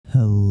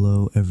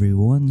Hello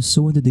everyone,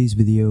 so in today's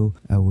video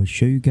I will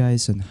show you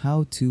guys on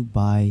how to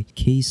buy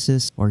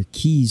cases or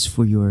keys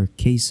for your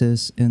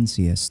cases in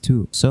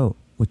CS2. So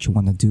what you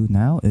want to do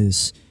now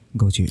is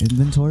go to your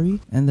inventory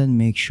and then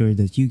make sure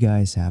that you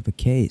guys have a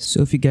case.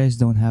 So if you guys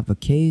don't have a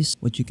case,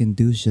 what you can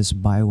do is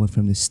just buy one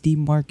from the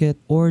Steam market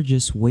or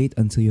just wait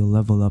until you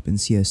level up in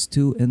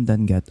CS2 and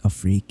then get a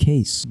free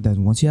case.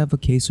 Then once you have a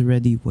case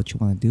already, what you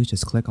want to do is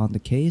just click on the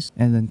case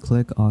and then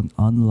click on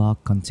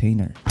unlock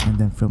container, and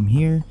then from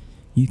here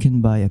you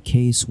can buy a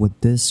case with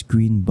this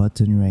green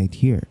button right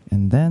here.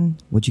 And then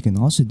what you can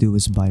also do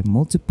is buy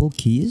multiple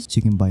keys. So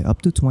you can buy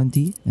up to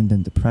 20 and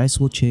then the price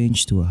will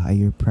change to a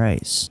higher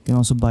price. You can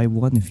also buy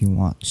one if you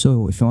want.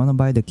 So if you want to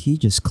buy the key,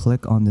 just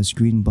click on this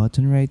green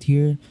button right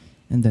here,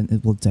 and then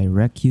it will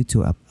direct you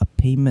to a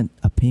payment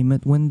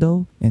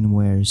window, and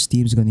where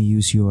Steam's going to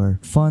use your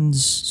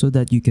funds so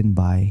that you can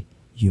buy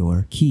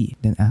your key.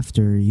 Then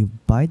after you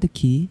buy the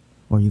key,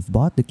 or you've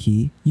bought the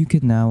key, you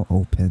can now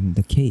open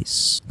the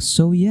case.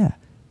 So yeah,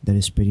 that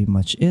is pretty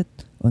much it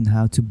on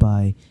how to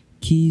buy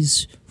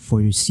keys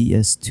for your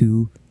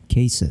CS2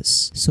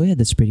 cases. So yeah,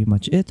 that's pretty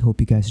much it. Hope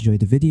you guys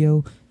enjoyed the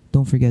video.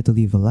 Don't forget to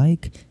leave a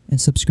like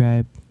and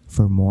subscribe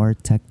for more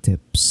tech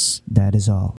tips. That is all.